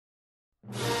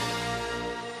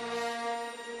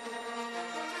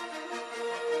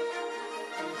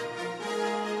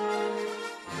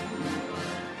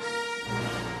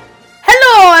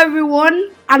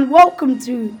everyone, and welcome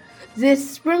to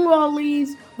this Springwell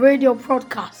Leeds radio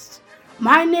podcast.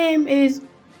 My name is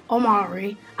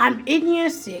Omari. I'm in year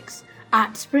 6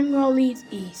 at Springwell Leeds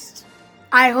East.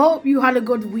 I hope you had a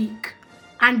good week.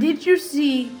 And did you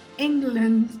see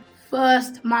England's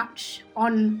first match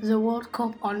on the World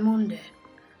Cup on Monday?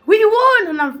 We won,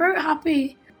 and I'm very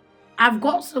happy. I've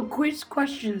got some quiz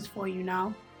questions for you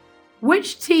now.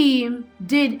 Which team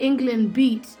did England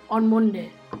beat on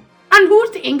Monday? And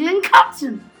who's the England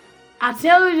captain? I'll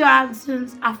tell you the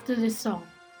answers after this song.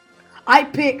 I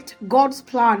picked God's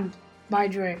Plan by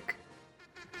Drake.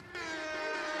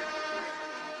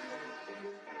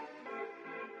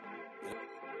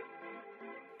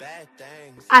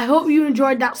 I hope you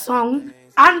enjoyed that song.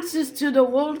 Answers to the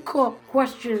World Cup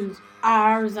questions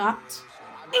are that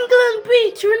England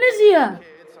beat Tunisia.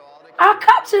 Our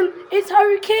captain is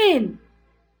Harry Kane.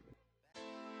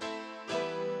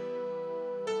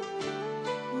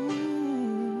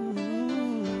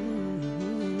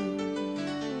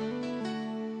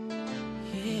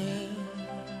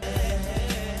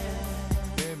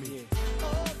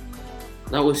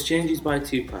 That was Changes by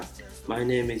Tupac. My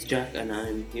name is Jack and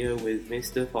I'm here with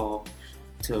Mr. Paul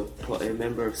to put a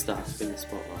member of staff in the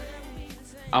spotlight.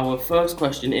 Our first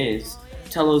question is,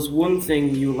 tell us one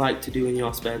thing you like to do in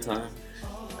your spare time.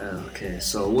 Okay,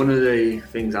 so one of the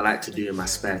things I like to do in my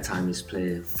spare time is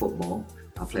play football.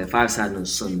 I play a 5-side on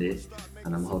Sunday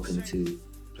and I'm hoping to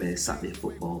play Saturday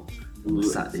football on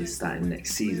Saturday starting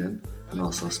next season, and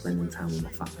also spending time with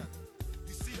my family.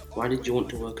 Why did you want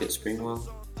to work at Springwell?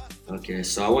 Okay,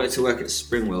 so I wanted to work at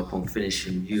Springwell upon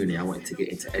finishing uni. I wanted to get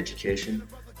into education,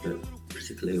 but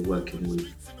particularly working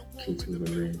with kids with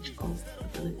a range of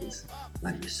abilities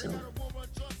like yourself.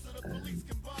 And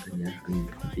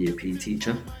be a PE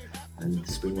teacher. And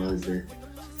Springwell is the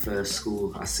first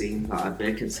school I've seen that had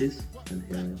vacancies. And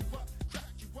here I am.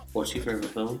 What's your favourite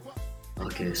film?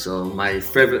 Okay, so my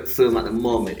favourite film at the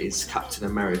moment is Captain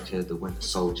America: The Winter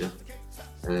Soldier.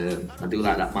 I do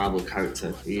like that Marvel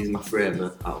character. He is my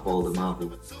favourite out of all the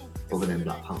Marvel, other than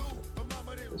Black Panther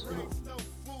as well.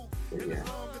 But yeah,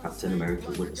 Captain America: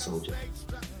 Winter Soldier.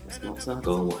 That's not sad.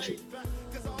 Go and watch it.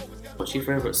 What's your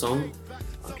favourite song?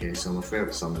 Okay, so my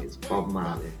favourite song is Bob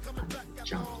Marley and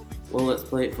Jump. Well, let's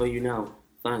play it for you now.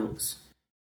 Thanks.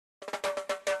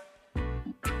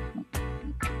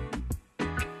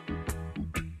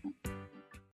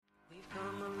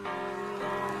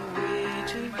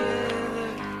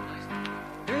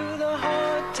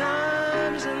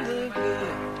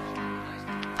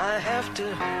 I have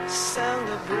to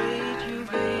celebrate you,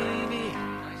 baby.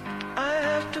 I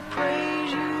have to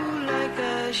praise you like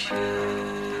I should.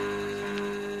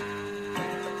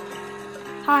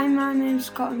 Hi, my name's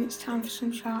Scott and it's time for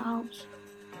some shout-outs.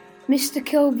 Mr.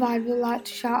 Kilbride would like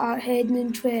to shout out Hayden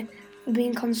and Trey for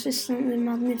being consistently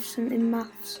magnificent in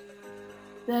maths.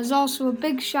 There's also a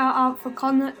big shout-out for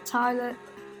Connor, Tyler,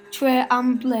 Trey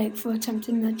and Blake for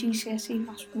attempting their GCSE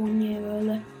maths 1 year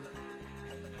early.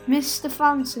 Mr.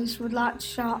 Francis would like to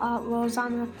shout out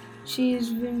Rosanna. She has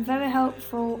been very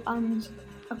helpful and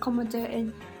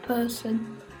accommodating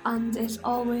person and is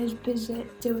always busy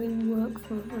doing work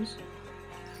for us.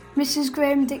 Mrs.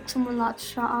 Graham Dixon would like to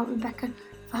shout out Rebecca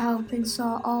for helping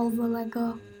sort all the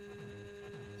Lego.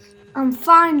 And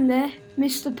finally,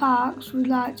 Mr. Parks would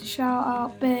like to shout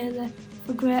out Bailey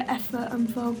for great effort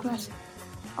and progress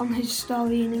on his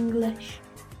story in English.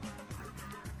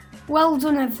 Well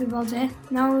done, everybody.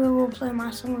 Now we will play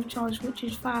my song of choice, which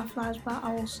is Fireflies by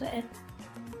Owl City.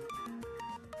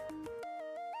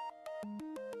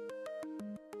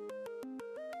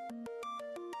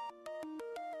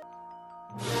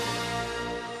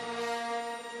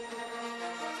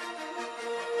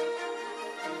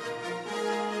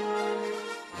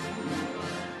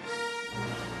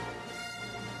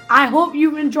 I hope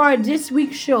you enjoyed this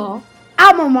week's show.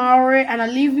 I'm Amari and I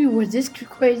leave you with this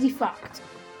crazy fact.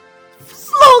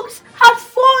 Slugs have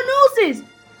 4 noses!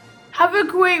 Have a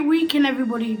great weekend,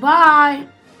 everybody. Bye!